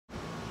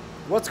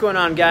What's going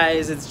on,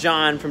 guys? It's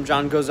John from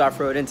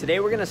John.goes.offroad, and today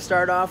we're going to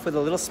start off with a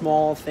little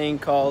small thing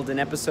called an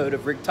episode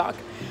of Rig Talk.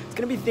 It's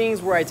going to be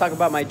things where I talk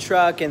about my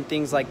truck and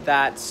things like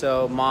that,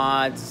 so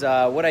mods,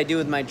 what I do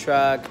with my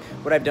truck,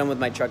 what I've done with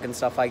my truck and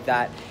stuff like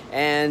that.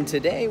 And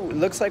today it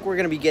looks like we're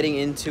going to be getting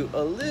into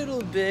a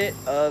little bit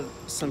of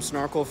some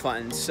snorkel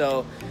fun.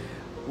 So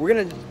we're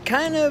going to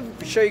kind of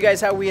show you guys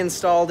how we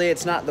installed it.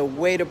 It's not the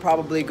way to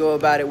probably go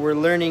about it. We're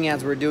learning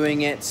as we're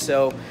doing it,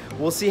 so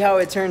we'll see how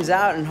it turns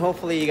out, and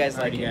hopefully you guys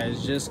like it. Alrighty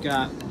guys, just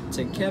got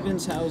to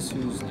Kevin's house,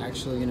 who's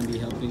actually going to be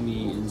helping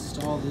me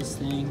install this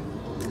thing.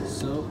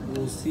 So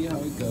we'll see how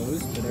it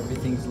goes, but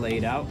everything's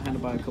laid out, had to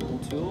buy a couple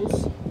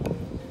tools.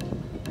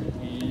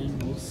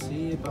 And we'll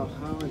see about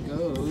how it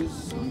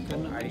goes.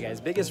 Alrighty guys,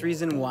 biggest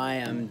reason why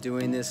I'm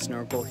doing this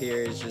snorkel here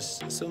is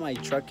just so my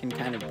truck can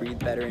kind of breathe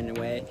better in a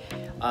way.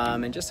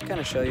 And just to kind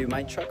of show you,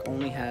 my truck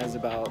only has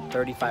about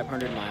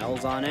 3,500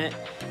 miles on it.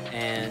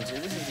 And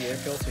this is the air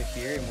filter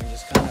here, and we're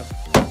just kind of,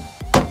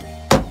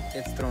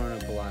 it's throwing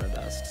up a lot of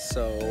dust.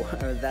 So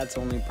that's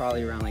only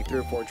probably around like 3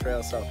 or 4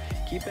 trails. So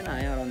keep an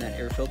eye out on that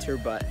air filter,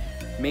 but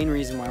main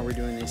reason why we're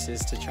doing this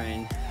is to try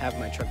and have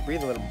my truck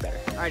breathe a little bit better.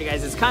 Alrighty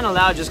guys, it's kind of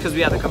loud just because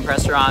we have the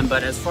compressor on,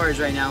 but as far as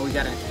right now, we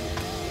gotta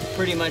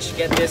pretty much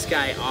get this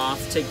guy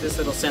off, take this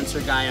little sensor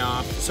guy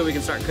off so we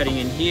can start cutting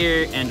in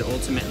here and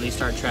ultimately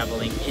start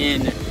traveling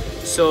in.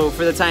 So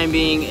for the time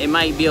being, it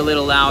might be a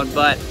little loud,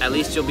 but at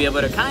least you'll be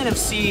able to kind of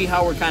see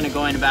how we're kind of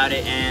going about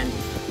it and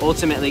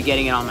ultimately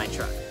getting it on my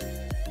truck.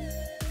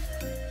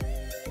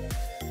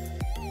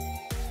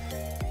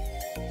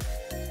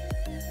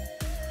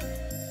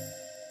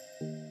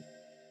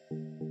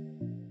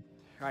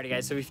 Alrighty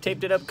guys, so we've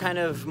taped it up, kind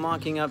of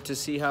mocking up to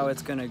see how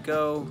it's gonna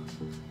go,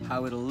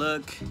 how it'll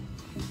look.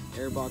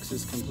 Airbox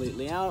is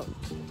completely out.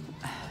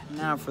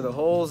 Now for the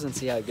holes and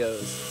see how it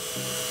goes.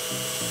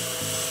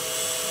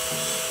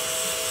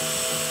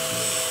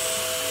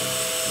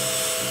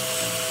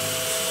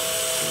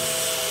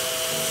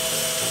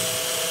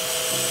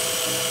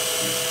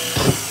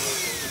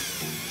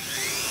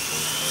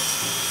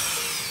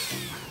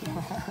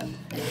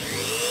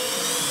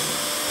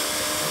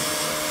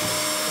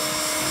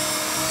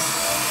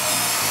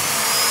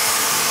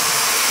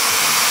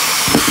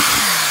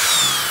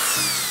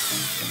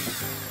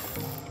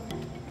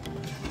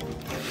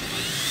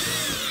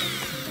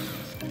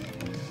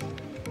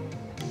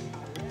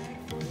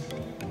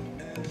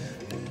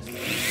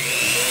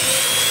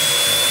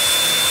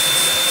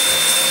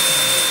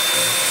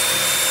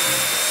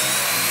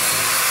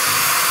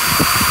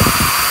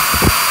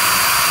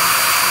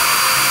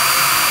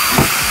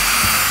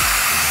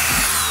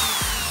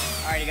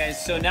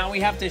 So now we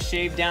have to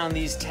shave down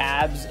these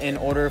tabs in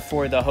order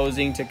for the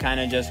hosing to kind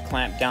of just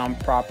clamp down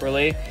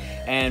properly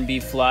and be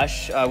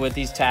flush. With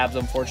these tabs,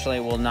 unfortunately,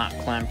 it will not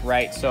clamp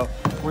right. So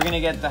we're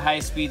gonna get the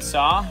high-speed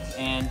saw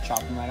and chop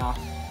them right off.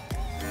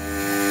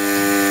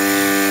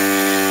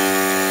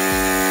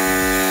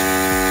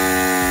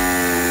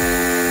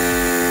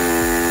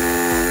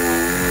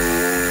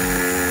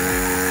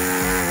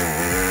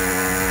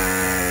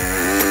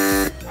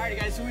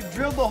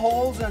 The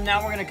holes, and now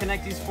we're going to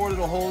connect these 4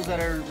 little holes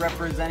that are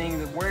representing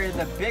where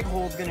the big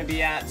hole is going to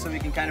be at, so we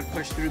can kind of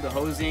push through the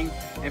hosing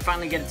and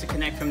finally get it to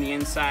connect from the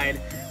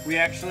inside. We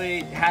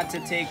actually had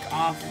to take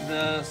off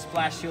the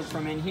splash shield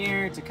from in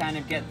here to kind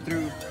of get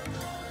through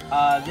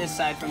this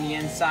side from the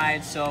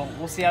inside, so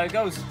we'll see how it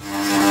goes.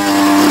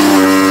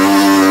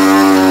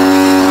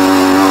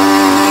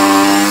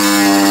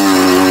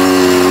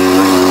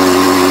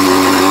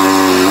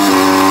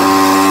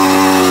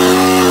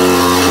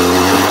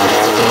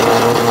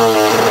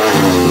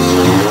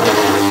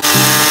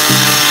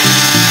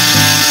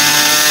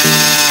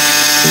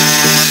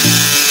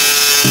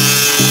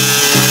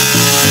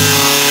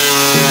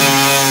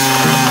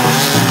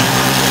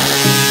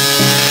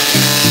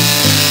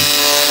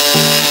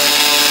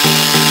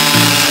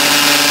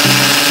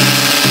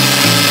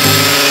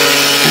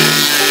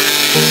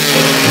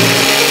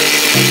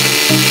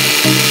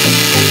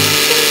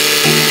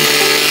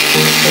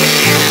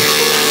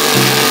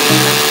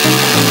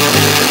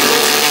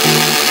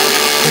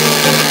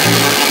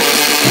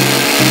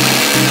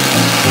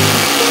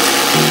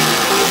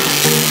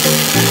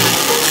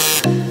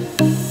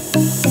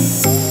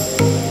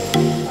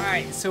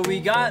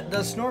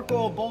 The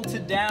snorkel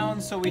bolted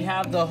down, so we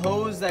have the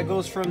hose that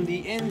goes from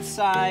the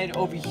inside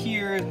over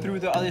here through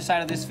the other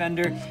side of this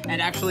fender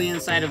and actually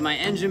inside of my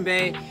engine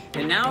bay.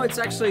 And now it's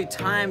actually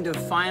time to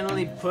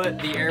finally put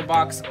the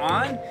airbox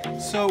on.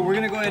 So we're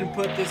gonna go ahead and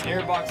put this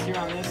airbox here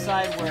on this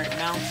side where it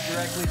mounts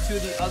directly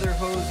to the other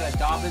hose that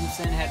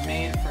Dobinson had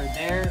made for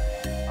their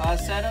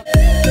setup.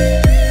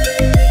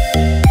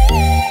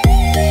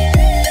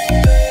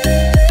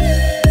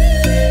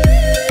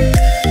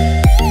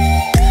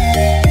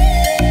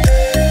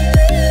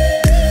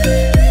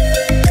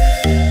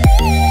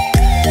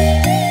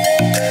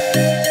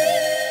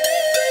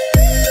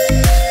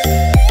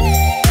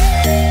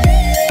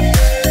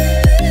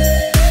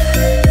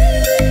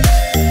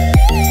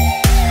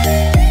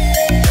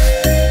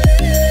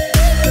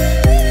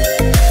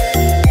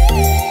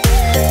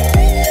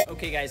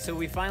 Okay guys, so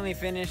we finally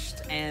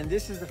finished, and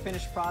this is the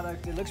finished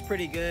product. It looks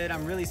pretty good.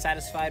 I'm really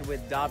satisfied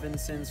with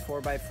Dobinsons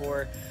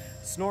 4x4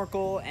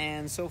 Snorkel,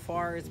 and so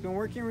far it's been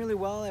working really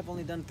well. I've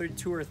only done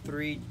 2 or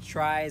 3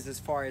 tries as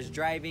far as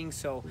driving,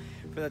 so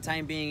for the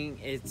time being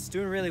it's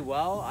doing really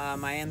well.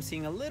 I am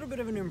seeing a little bit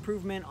of an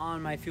improvement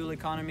on my fuel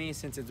economy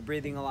since it's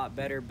breathing a lot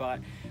better, but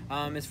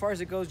as far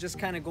as it goes, just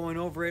kind of going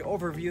over it,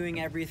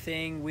 overviewing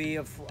everything. We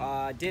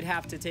did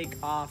have to take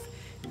off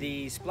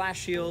the splash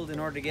shield in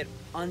order to get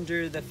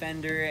under the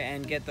fender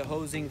and get the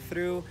hosing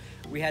through.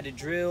 We had to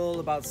drill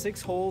about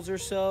 6 holes or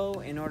so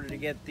in order to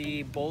get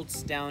the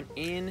bolts down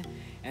in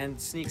and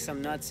sneak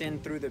some nuts in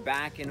through the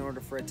back in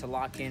order for it to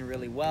lock in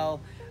really well.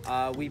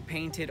 We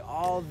painted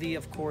all the,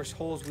 of course,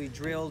 holes we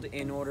drilled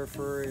in order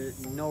for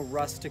no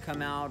rust to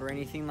come out or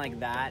anything like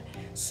that.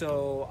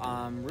 So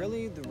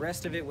really the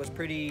rest of it was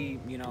pretty,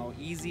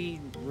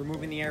 easy.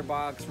 Removing the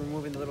airbox,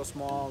 removing the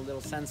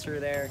little sensor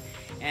there,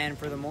 and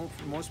for the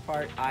most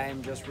part I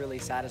am just really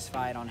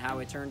satisfied on how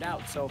it turned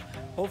out. So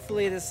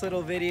hopefully this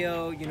little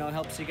video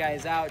helps you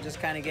guys out, just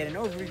kind of get an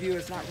overview.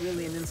 It's not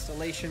really an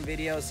installation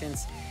video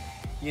since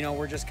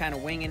we're just kind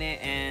of winging it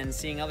and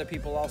seeing other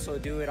people also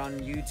do it on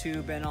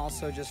YouTube, and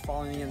also just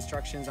following the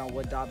instructions on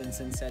what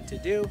Dobinson said to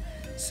do.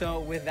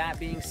 So with that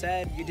being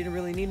said, you didn't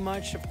really need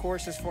much, of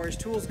course, as far as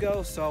tools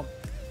go. So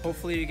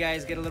hopefully you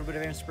guys get a little bit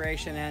of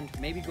inspiration and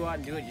maybe go out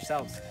and do it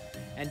yourselves.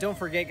 And don't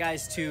forget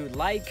guys to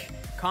like,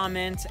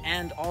 comment,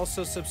 and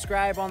also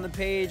subscribe on the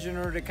page in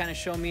order to kind of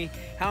show me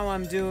how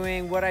I'm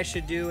doing, what I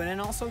should do, and then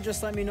also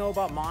just let me know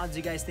about mods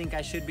you guys think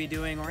I should be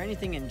doing, or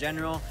anything in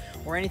general,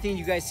 or anything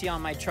you guys see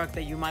on my truck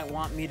that you might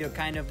want me to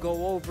kind of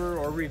go over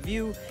or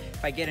review.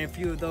 If I get a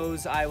few of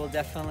those, I will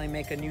definitely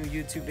make a new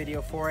YouTube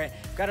video for it.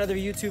 I've got other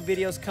YouTube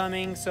videos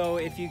coming, so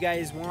if you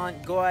guys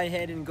want, go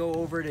ahead and go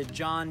over to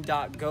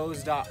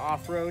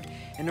John.goes.offroad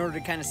in order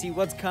to kind of see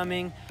what's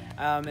coming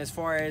as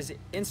far as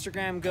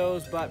Instagram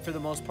goes. But for the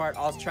most part,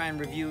 I'll try and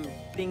review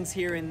things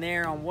here and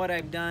there on what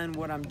I've done,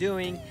 what I'm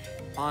doing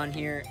on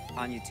here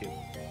on YouTube.